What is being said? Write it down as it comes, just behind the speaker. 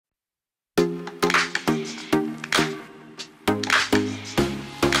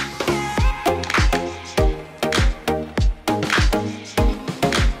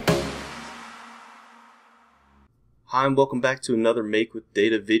Hi and welcome back to another Make with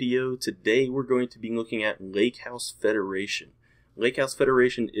Data video. Today we're going to be looking at Lakehouse Federation. Lakehouse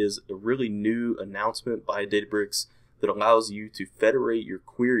Federation is a really new announcement by Databricks that allows you to federate your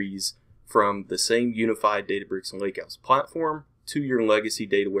queries from the same unified Databricks Lakehouse platform to your legacy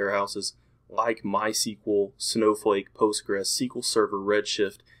data warehouses like MySQL, Snowflake, Postgres, SQL Server,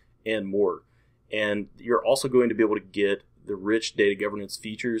 Redshift, and more. And you're also going to be able to get the rich data governance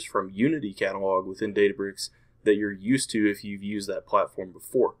features from Unity Catalog within Databricks that you're used to if you've used that platform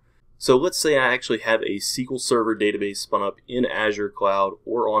before. So let's say I actually have a SQL Server database spun up in Azure Cloud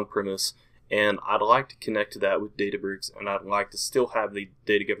or on-premise, and I'd like to connect to that with Databricks, and I'd like to still have the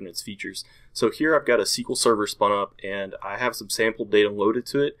data governance features. So here I've got a SQL Server spun up, and I have some sample data loaded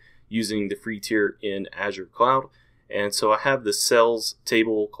to it using the free tier in Azure Cloud. And so I have the sales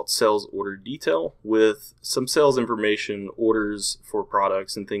table called Sales Order Detail with some sales information, orders for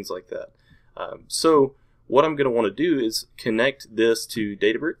products, and things like that. So what I'm going to want to do is connect this to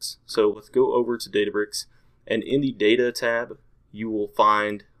Databricks. So let's go over to Databricks, and in the Data tab, you will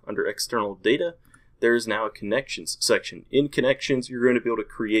find under External Data, there is now a Connections section. In Connections, you're going to be able to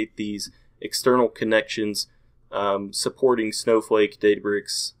create these external connections supporting Snowflake,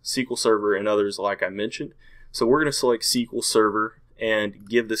 Databricks, SQL Server, and others like I mentioned. So we're going to select SQL Server and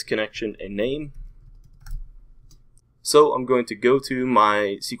give this connection a name. So I'm going to go to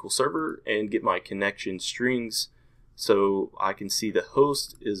my SQL Server and get my connection strings so I can see the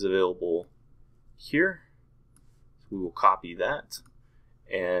host is available here. We will copy that,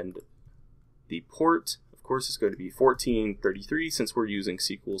 and the port, of course, is going to be 1433 since we're using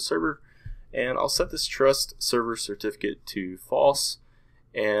SQL Server, and I'll set this trust server certificate to false,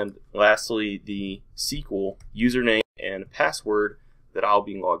 and lastly the SQL username and password that I'll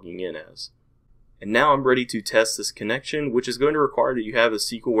be logging in as. And now I'm ready to test this connection, which is going to require that you have a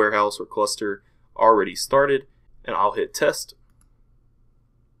SQL warehouse or cluster already started, and I'll hit test.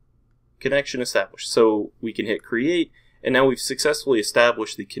 Connection established. So we can hit create, and now we've successfully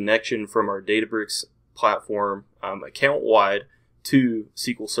established the connection from our Databricks platform account-wide to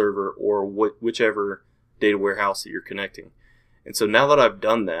SQL Server or whichever data warehouse that you're connecting. And so now that I've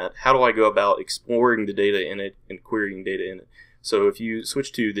done that, how do I go about exploring the data in it and querying data in it? So if you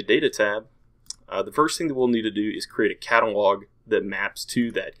switch to the Data tab, the first thing that we'll need to do is create a catalog that maps to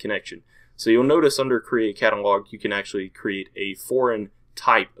that connection. So you'll notice under Create Catalog, you can actually create a foreign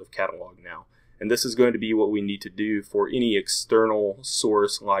type of catalog now. And this is going to be what we need to do for any external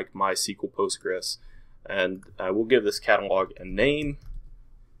source like MySQL, Postgres. And we'll give this catalog a name,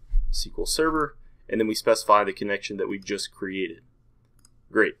 SQL Server, and then we specify the connection that we just created.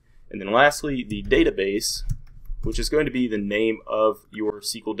 Great. And then lastly, the database, which is going to be the name of your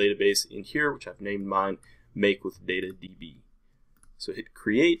SQL database in here, which I've named mine Make with Data DB. So hit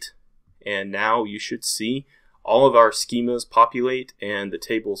create, and now you should see all of our schemas populate and the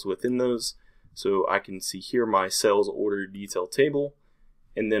tables within those. So I can see here my sales order detail table,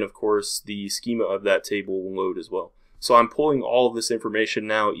 and then of course the schema of that table will load as well. So I'm pulling all of this information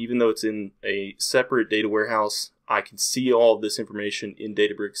now, even though it's in a separate data warehouse, I can see all of this information in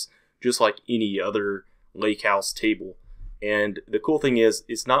Databricks just like any other Lakehouse table. And the cool thing is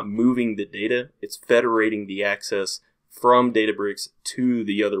it's not moving the data, it's federating the access from Databricks to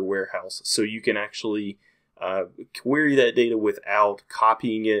the other warehouse. So you can actually query that data without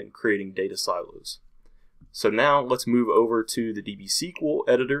copying it and creating data silos. So now let's move over to the DB SQL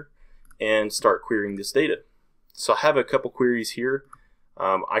editor and start querying this data. So I have a couple queries here.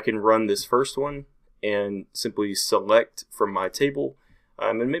 I can run this first one and simply select from my table.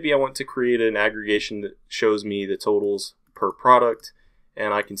 And maybe I want to create an aggregation that shows me the totals per product,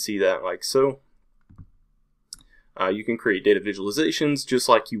 and I can see that like so. You can create data visualizations just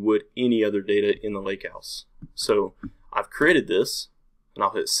like you would any other data in the Lakehouse. So I've created this, and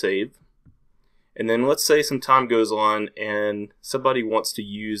I'll hit save. And then let's say some time goes on and somebody wants to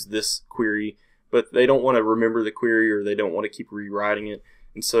use this query, but they don't want to remember the query or they don't want to keep rewriting it.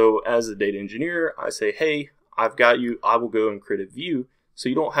 And so as a data engineer, I say, hey, I've got you, I will go and create a view. So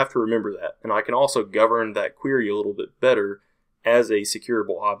you don't have to remember that. And I can also govern that query a little bit better as a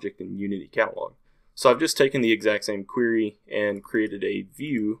secureable object in Unity Catalog. So I've just taken the exact same query and created a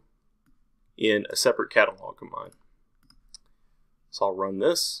view in a separate catalog of mine. So I'll run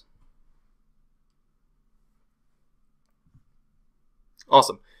this.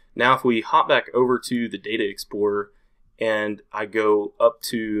 Awesome. Now if we hop back over to the Data Explorer and I go up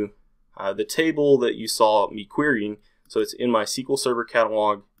to the table that you saw me querying, so it's in my SQL Server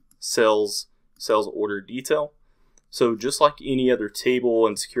catalog, sales order detail. So just like any other table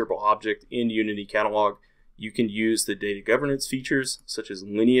and secureable object in Unity Catalog, you can use the data governance features such as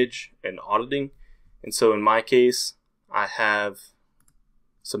lineage and auditing. And so in my case, I have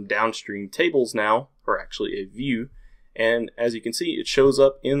some downstream tables now, or actually a view, and as you can see, it shows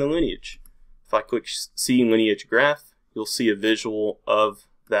up in the lineage. If I click See Lineage Graph, you'll see a visual of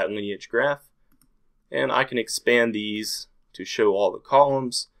that lineage graph, and I can expand these to show all the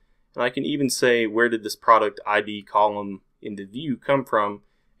columns, and I can even say where did this product ID column in the view come from,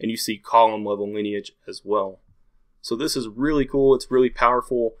 and you see column level lineage as well. So this is really cool. It's really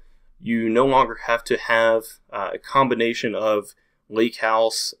powerful. You no longer have to have a combination of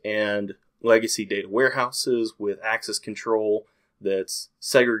Lakehouse and legacy data warehouses with access control that's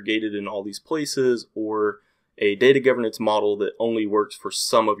segregated in all these places, or a data governance model that only works for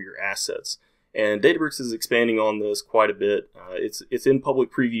some of your assets. And Databricks is expanding on this quite a bit. It's in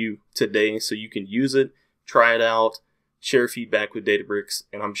public preview today, so you can use it, try it out, share feedback with Databricks,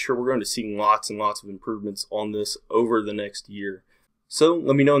 and I'm sure we're going to see lots and lots of improvements on this over the next year. So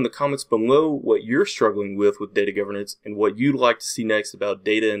let me know in the comments below what you're struggling with data governance and what you'd like to see next about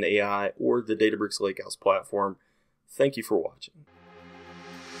data and AI or the Databricks Lakehouse platform. Thank you for watching.